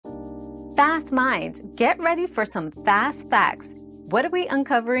Fast minds, get ready for some fast facts. What are we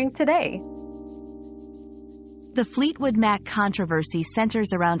uncovering today? The Fleetwood Mac controversy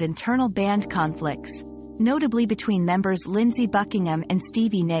centers around internal band conflicts, notably between members Lindsey Buckingham and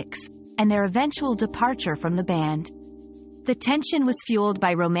Stevie Nicks, and their eventual departure from the band. The tension was fueled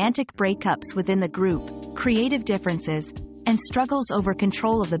by romantic breakups within the group, creative differences, and struggles over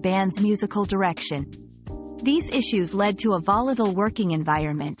control of the band's musical direction. These issues led to a volatile working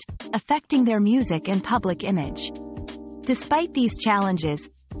environment, affecting their music and public image. Despite these challenges,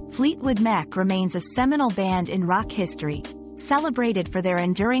 Fleetwood Mac remains a seminal band in rock history, celebrated for their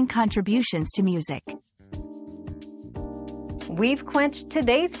enduring contributions to music. We've quenched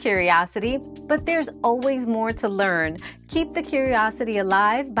today's curiosity, but there's always more to learn. Keep the curiosity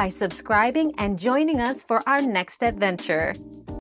alive by subscribing and joining us for our next adventure.